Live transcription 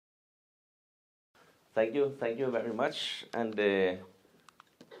Thank you very much, and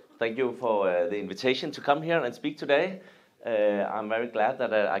thank you for the invitation to come here and speak today. I'm very glad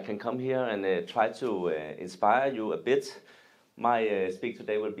that I can come here and try to inspire you a bit. My speak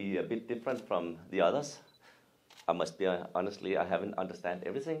today will be a bit different from the others. I must be honestly, I haven't understand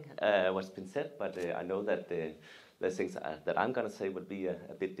everything what's been said, but I know that the things that I'm going to say would be a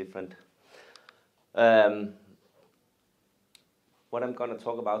bit different. What I'm going to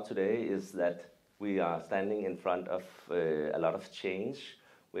talk about today is that we are standing in front of a lot of change.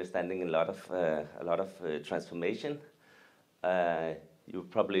 We're standing in a lot of transformation. You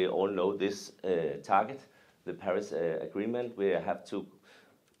probably all know this target, the Paris Agreement. We have to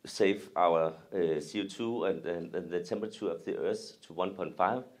save our CO2 and the temperature of the Earth to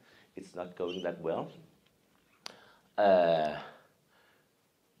 1.5. It's not going that well.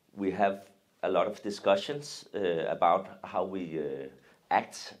 We have a lot of discussions about how we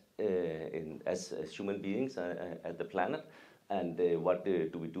act as human beings at the planet, and what do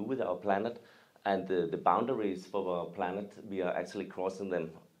we do with our planet, and the boundaries for our planet, we are actually crossing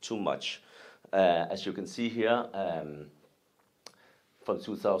them too much. As you can see here, from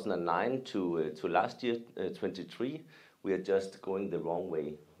 2009 to last year, 23, we are just going the wrong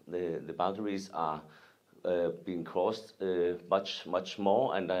way. The boundaries are being crossed much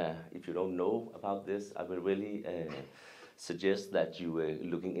more, and if you don't know about this, I will really suggest that you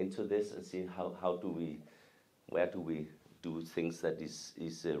looking into this and see where do we do things that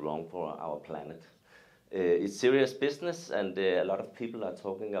is wrong for our planet. It's serious business, and a lot of people are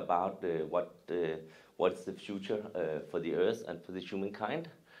talking about what's the future for the Earth and for the humankind.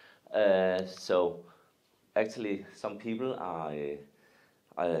 So actually, some people are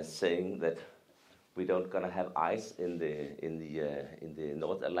saying that we don't gonna have ice in the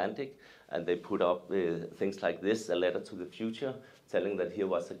North Atlantic, and they put up things like this, a letter to the future, telling that here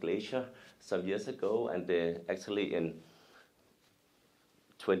was a glacier some years ago, and actually in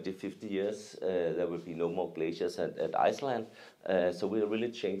 20, 50 years there will be no more glaciers at Iceland. So we are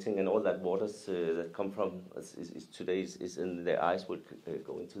really changing, and all that waters that come from today is in the ice will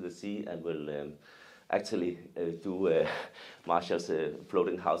go into the sea and will actually do Marshall's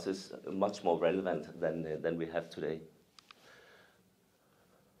floating houses much more relevant than we have today.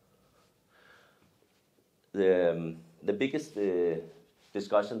 The biggest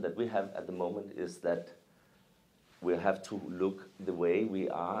discussion that we have at the moment is that we have to look the way we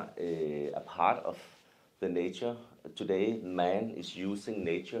are a part of the nature. Today, man is using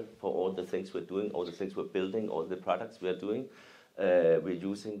nature for all the things we're doing, all the things we're building, all the products we are doing. We're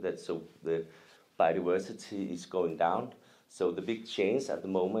using that, so the biodiversity is going down. So the big change at the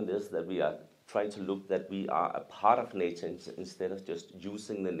moment is that we are trying to look that we are a part of nature instead of just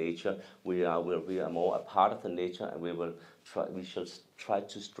using the nature. We are more a part of the nature, and we shall try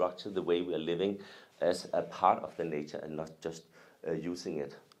to structure the way we are living as a part of the nature and not just using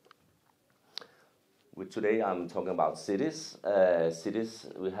it. Today I'm talking about cities. Cities,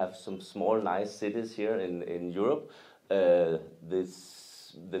 we have some small nice cities here in Europe. The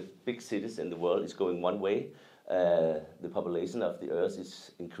big cities in the world is going one way. The population of the Earth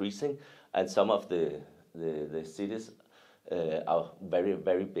is increasing, and some of the cities are very,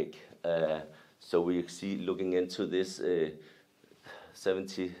 very big. So we see, looking into this,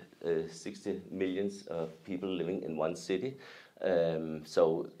 70, 60 millions of people living in one city.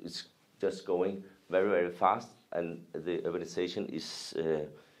 So it's just going very, very fast, and the urbanization is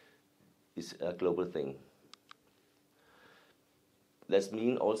a global thing. That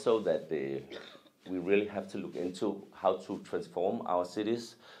means also that we really have to look into how to transform our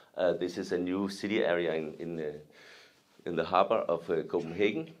cities. This is a new city area in the harbor of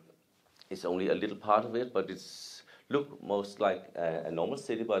Copenhagen. It's only a little part of it, but it's look most like a normal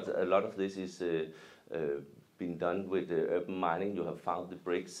city, but a lot of this is been done with urban mining. You have found the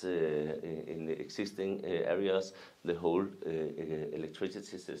bricks in the existing areas. The whole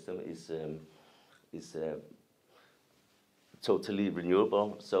electricity system is totally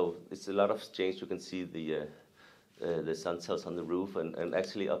renewable. So it's a lot of change. You can see the sun cells on the roof, and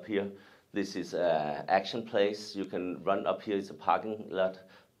actually up here, this is an action place. You can run up here. It's a parking lot,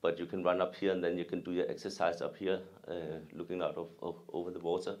 but you can run up here, and then you can do your exercise up here, looking out over the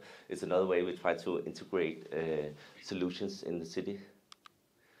water. It's another way we try to integrate solutions in the city.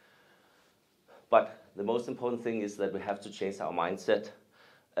 But the most important thing is that we have to change our mindset.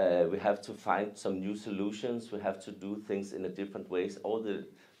 We have to find some new solutions. We have to do things in a different ways.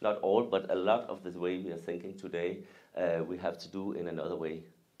 Not all, but a lot of the way we are thinking today, we have to do in another way.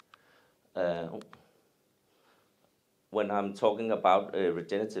 When I'm talking about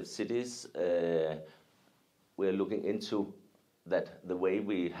regenerative cities, we're looking into that the way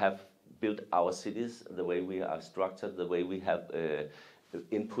we have built our cities, the way we are structured, the way we have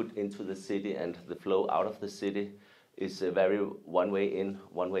input into the city and the flow out of the city is very one way in,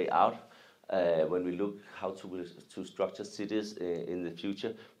 one way out. When we look how to structure cities in the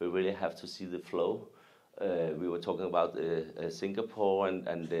future, we really have to see the flow. We were talking about Singapore,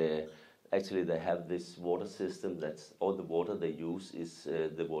 and actually they have this water system. That's all the water they use is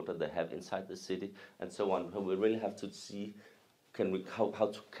the water they have inside the city, and so on. We really have to see can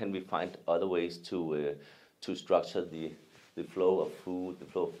we find other ways to structure the flow of food, the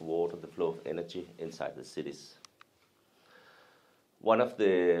flow of water, the flow of energy inside the cities. One of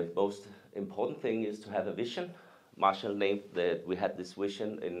the most important things is to have a vision. Marshall named that we had this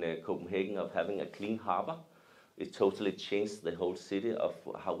vision in Copenhagen of having a clean harbor. It totally changed the whole city of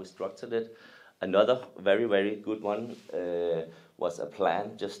how we structured it. Another very, very good one was a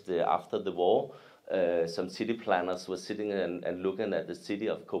plan just after the war. Some city planners were sitting and looking at the city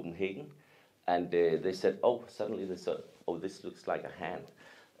of Copenhagen, and they said, suddenly they saw, this looks like a hand.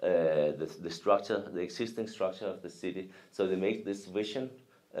 The structure, the existing structure of the city. So they made this vision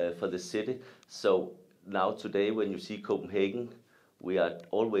for the city. So now today when you see Copenhagen, we are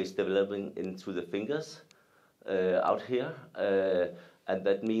always developing into the fingers out here. And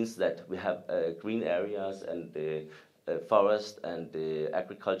that means that we have green areas and forest and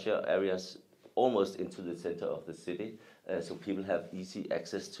agriculture areas almost into the center of the city. So people have easy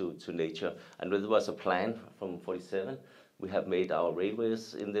access to nature. And there was a plan from 47. We have made our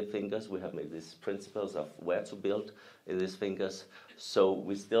railways in the fingers. We have made these principles of where to build in these fingers. So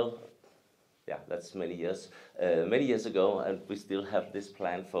we still, that's many years ago, and we still have this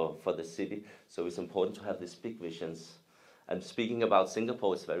plan for the city. So it's important to have these big visions. And speaking about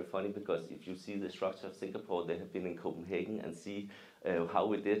Singapore, it's very funny because if you see the structure of Singapore, they have been in Copenhagen and see how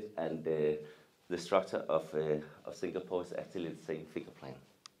we did, and the structure of Singapore is actually the same figure plan.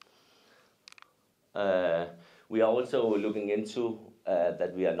 We are also looking into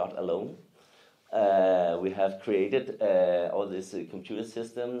that we are not alone. We have created all these computer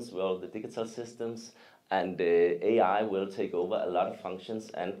systems, all the digital systems, and AI will take over a lot of functions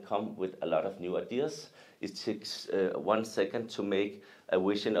and come with a lot of new ideas. It takes 1 second to make a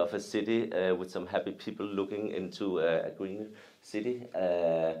vision of a city with some happy people looking into a green city.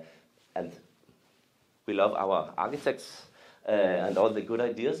 And we love our architects and all the good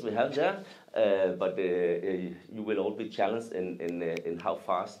ideas we have there. But you will all be challenged in how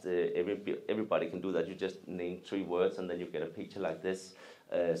fast everybody can do that. You just name 3 words and then you get a picture like this.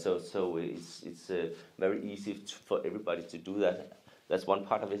 So it's very easy for everybody to do that. That's one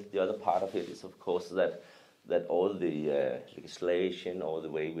part of it. The other part of it is, of course, that all the legislation, all the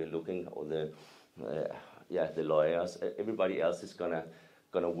way we're looking, all the lawyers, everybody else is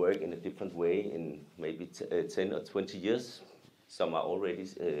gonna work in a different way in maybe 10 or 20 years. Some are already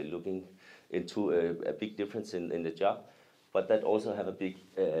looking into a big difference in the job, but that also have a big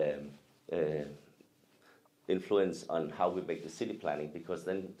influence on how we make the city planning, because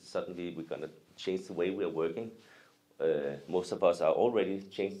then suddenly we're gonna change the way we are working. Most of us are already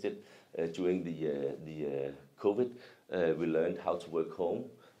changed it during the COVID. We learned how to work home.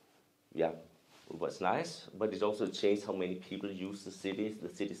 Yeah, it was nice, but it also changed how many people use the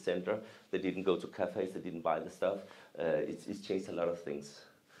city center. They didn't go to cafes, they didn't buy the stuff. It's changed a lot of things.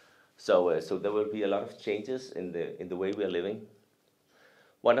 So there will be a lot of changes in the way we are living.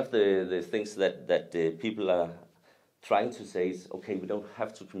 One of the things that people are trying to say is, okay, we don't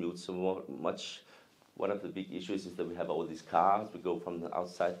have to commute so much. One of the big issues is that we have all these cars. We go from the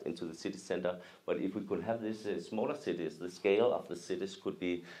outside into the city center. But if we could have these smaller cities, the scale of the cities could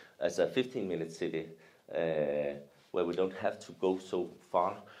be as a 15-minute city, where we don't have to go so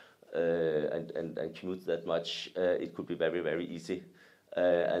far and commute that much. It could be very, very easy.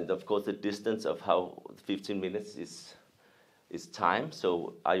 And of course, the distance of how 15 minutes is time.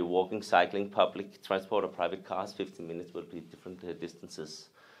 So are you walking, cycling, public transport, or private cars? 15 minutes will be different distances.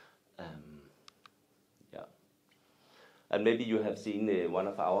 And maybe you have seen one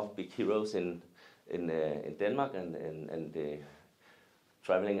of our big heroes in Denmark and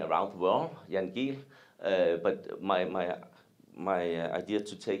traveling around the world, Jan Gehl. But my idea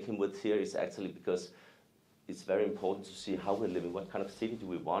to take him with here is actually because it's very important to see how we're living. What kind of city do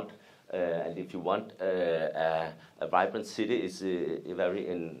we want? And if you want a vibrant city, it's very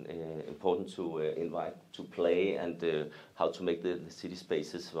important to invite to play and how to make the city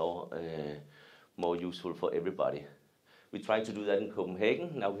spaces more useful for everybody. We try to do that in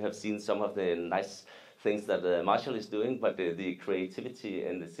Copenhagen. Now we have seen some of the nice things that Marshall is doing, but the creativity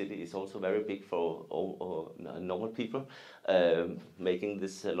in the city is also very big for all normal people. Making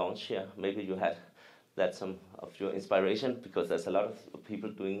this launch here, maybe you had that's some of your inspiration, because there's a lot of people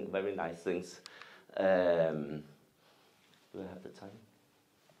doing very nice things. Do I have the time?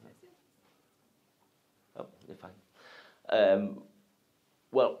 Oh, you're fine.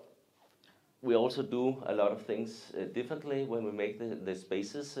 Well, we also do a lot of things differently when we make the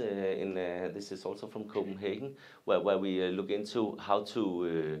spaces. This is also from Copenhagen, where we look into how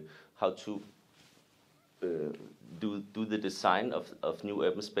to do the design of new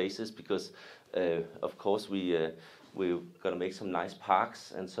urban spaces, because of course we're gonna make some nice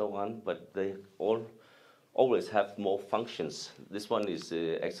parks and so on, but they always have more functions. This one is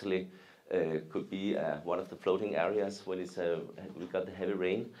actually could be one of the floating areas when we got the heavy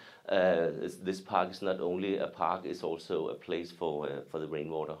rain. This park is not only a park; it's also a place for the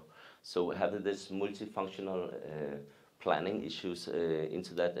rainwater. So having this multifunctional planning issues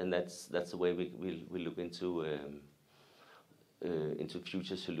into that, and that's the way we look into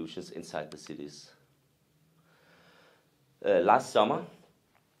future solutions inside the cities. Last summer,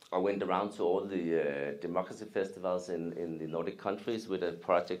 I went around to all the democracy festivals in the Nordic countries with a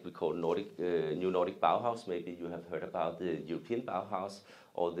project we call New Nordic Bauhaus. Maybe you have heard about the European Bauhaus,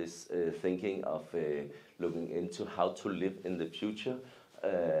 or this thinking of looking into how to live in the future.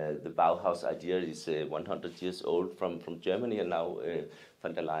 The Bauhaus idea is 100 years old from Germany, and now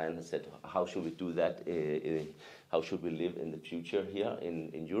von der Leyen has said, how should we do that? How should we live in the future here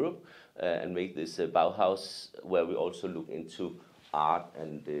in Europe? And make this Bauhaus where we also look into art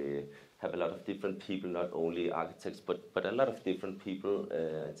and have a lot of different people, not only architects, but a lot of different people,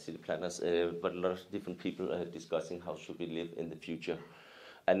 city planners, but a lot of different people discussing how should we live in the future.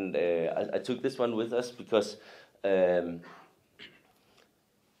 And I took this one with us because there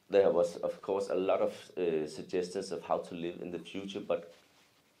was, of course, a lot of suggestions of how to live in the future, but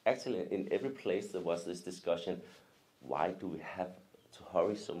actually in every place there was this discussion, why do we have to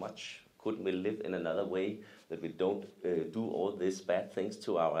hurry so much? Couldn't we live in another way, that we don't do all these bad things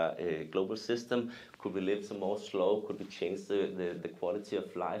to our global system? Could we live some more slow? Could we change the quality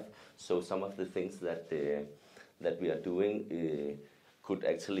of life? So some of the things that we are doing could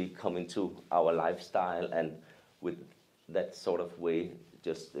actually come into our lifestyle, and with that sort of way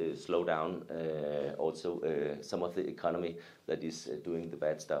just slow down also some of the economy that is doing the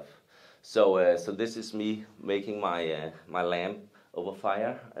bad stuff. So this is me making my lamp over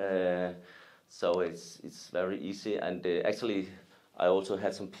fire. So it's very easy, and actually I also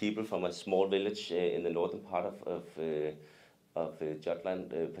had some people from a small village in the northern part of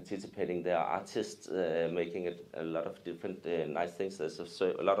Jutland participating. They are artists making a lot of different nice things. There's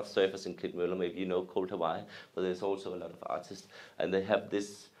a lot of surfers in Klitmøller, maybe you know Cold Hawaii, but there's also a lot of artists, and they have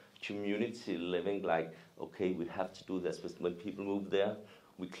this community living like, okay, we have to do this. But when people move there,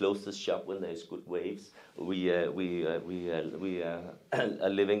 we close the shop when there's good waves. We are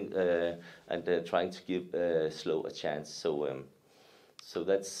living and trying to give slow a chance. So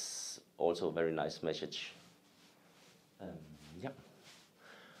that's also a very nice message. Yeah.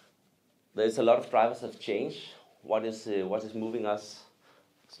 There's a lot of drivers of change. What is moving us?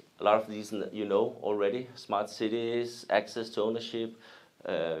 A lot of these you know already: smart cities, access to ownership,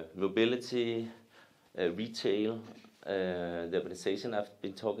 mobility, retail. The urbanization I've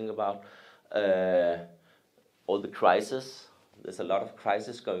been talking about, all the crises. There's a lot of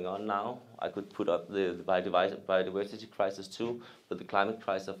crisis going on now. I could put up the biodiversity crisis too, but the climate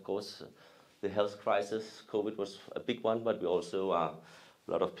crisis, of course, the health crisis. COVID was a big one, but we also a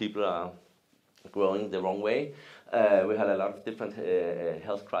lot of people are growing the wrong way. We had a lot of different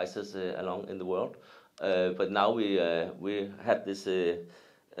health crises along in the world, but now we had this.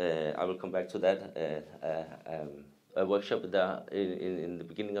 I will come back to that. A workshop there in the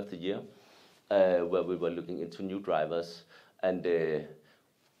beginning of the year, where we were looking into new drivers, and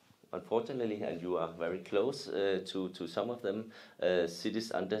unfortunately, and you are very close to some of them,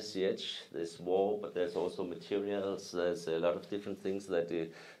 cities under siege. There's war, but there's also materials. There's a lot of different things that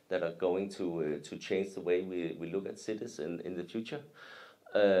are going to change the way we look at cities in the future.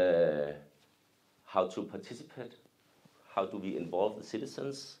 How to participate? How do we involve the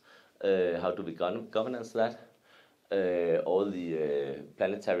citizens? How do we governance that? All the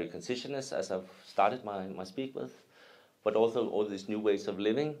planetary consciousness, as I've started my speak with, but also all these new ways of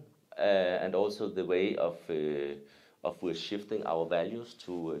living, and also the way of we're shifting our values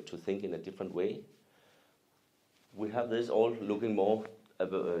to think in a different way. We have this all looking more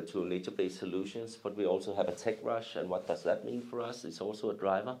to nature-based solutions, but we also have a tech rush, and what does that mean for us? It's also a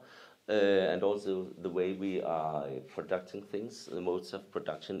driver, and also the way we are producing things. The modes of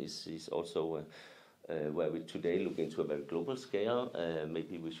production is also where we today look into a very global scale.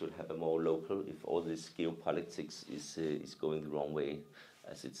 Maybe we should have a more local, if all this geopolitics is going the wrong way,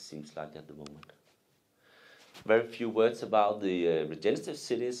 as it seems like at the moment. very few words about the regenerative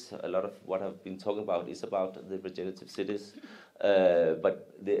cities. A lot of what I've been talking about is about the regenerative cities,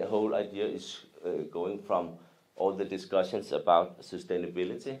 but the whole idea is going from all the discussions about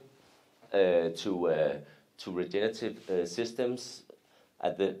sustainability to regenerative systems.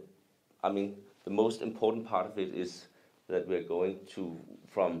 The most important part of it is that we're going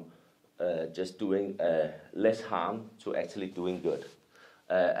from just doing less harm to actually doing good.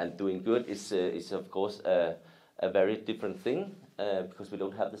 And doing good is of course a very different thing because we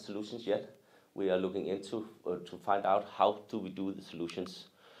don't have the solutions yet. We are looking into to find out how do we do the solutions.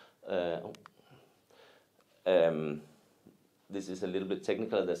 This is a little bit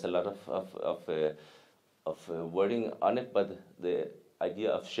technical. There's a lot of wording on it, but the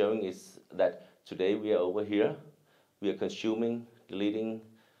idea of showing is that today we are over here. We are consuming, deleting,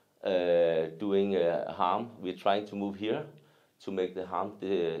 doing harm. We're trying to move here to make the harm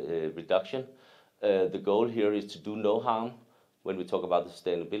reduction. The goal here is to do no harm when we talk about the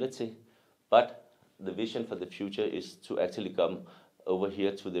sustainability, but the vision for the future is to actually come over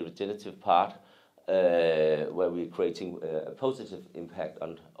here to the regenerative part, where we're creating a positive impact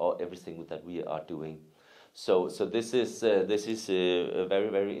on everything that we are doing. So this is very,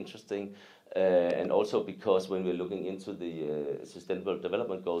 very interesting. And also because when we're looking into the sustainable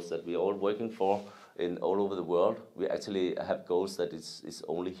development goals that we're all working for in all over the world, we actually have goals that is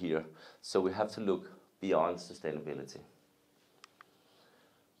only here. So we have to look beyond sustainability.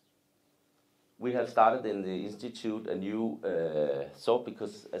 We have started in the Institute a new thought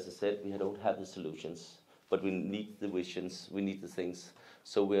because, as I said, we don't have the solutions, but we need the visions, we need the things.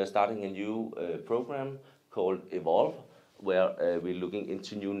 So we are starting a new program called Evolve, where we're looking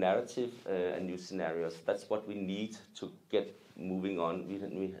into new narrative and new scenarios. That's what we need to get moving on.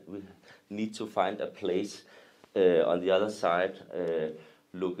 We need to find a place on the other side,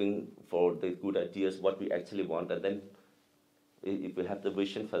 looking for the good ideas, what we actually want, and then if we have the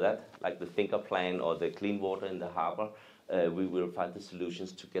vision for that, like the Thinker Plan or the clean water in the harbor, we will find the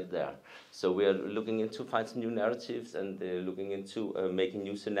solutions to get there. So we are looking into find some new narratives and looking into making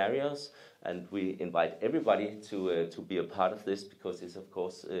new scenarios, and we invite everybody to be a part of this because it's of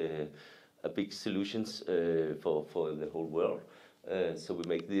course a big solutions for the whole world. So we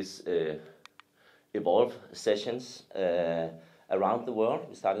make these Evolve sessions around the world.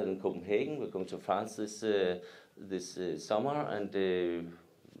 We started in Copenhagen. We're going to France this summer, and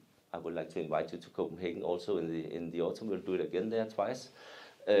I would like to invite you to Copenhagen also in the autumn. We'll do it again there twice,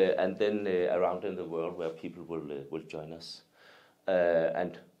 and then around in the world where people will join us,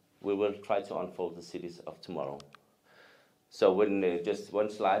 and we will try to unfold the cities of tomorrow. So when just one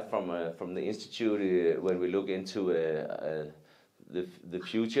slide from the institute, when we look into the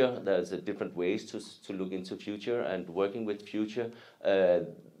future, there's different ways to look into future and working with future.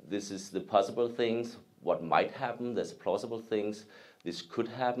 This is the possible things. What might happen, there's plausible things, this could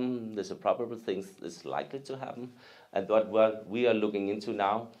happen, there's a probable things that's likely to happen. And what we are looking into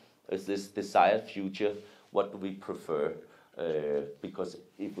now is this desired future, what do we prefer? Because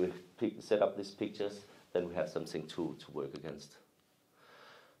if we set up these pictures, then we have something to work against.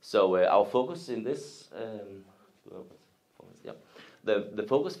 So our focus in this, the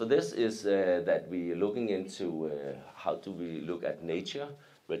focus for this is that we are looking into how do we look at nature,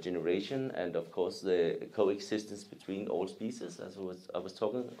 regeneration, and of course the coexistence between all species, as I was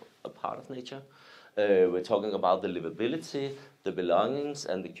talking, a part of nature. We're talking about the livability, the belongings,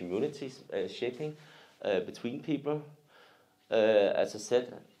 and the communities shaping between people. As I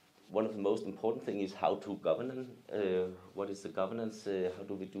said, one of the most important things is how to govern. What is the governance? How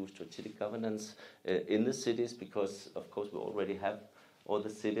do we do strategic governance in the cities? Because of course we already have all the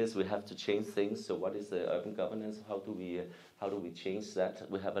cities. We have to change things. So what is the urban governance? How do we change that?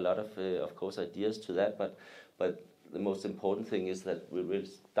 We have a lot of course ideas to that, but the most important thing is that we will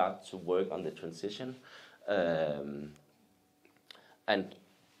start to work on the transition. And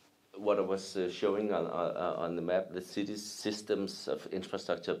what I was showing on the map, the city's systems of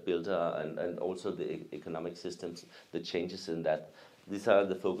infrastructure builder and also the economic systems, the changes in that. These are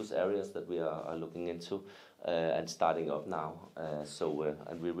the focus areas that we are looking into and starting up now.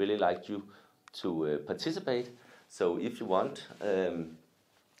 And we really like you to participate. So if you want,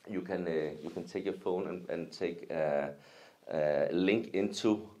 you can take your phone and take a link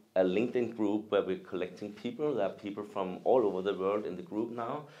into a LinkedIn group where we're collecting people. There are people from all over the world in the group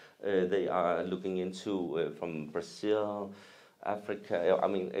now. They are looking into from Brazil, Africa. I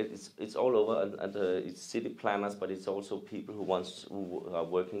mean, it's all over, and it's city planners, but it's also people who are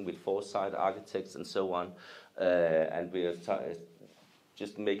working with foresight, architects, and so on. And we are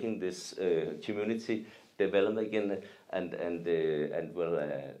just making this community develop again. and will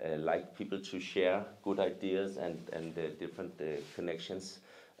like people to share good ideas and different connections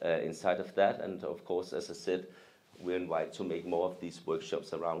inside of that. And of course, as I said, we're invited to make more of these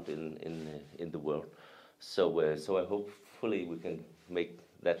workshops around in the world. So so I hopefully we can make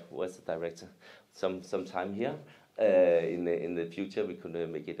that. Was the director some time here in the future? We could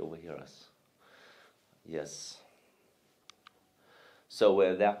make it over here as yes.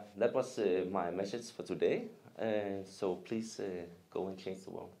 So that was my message for today. So please go and change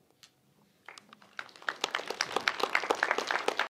the world.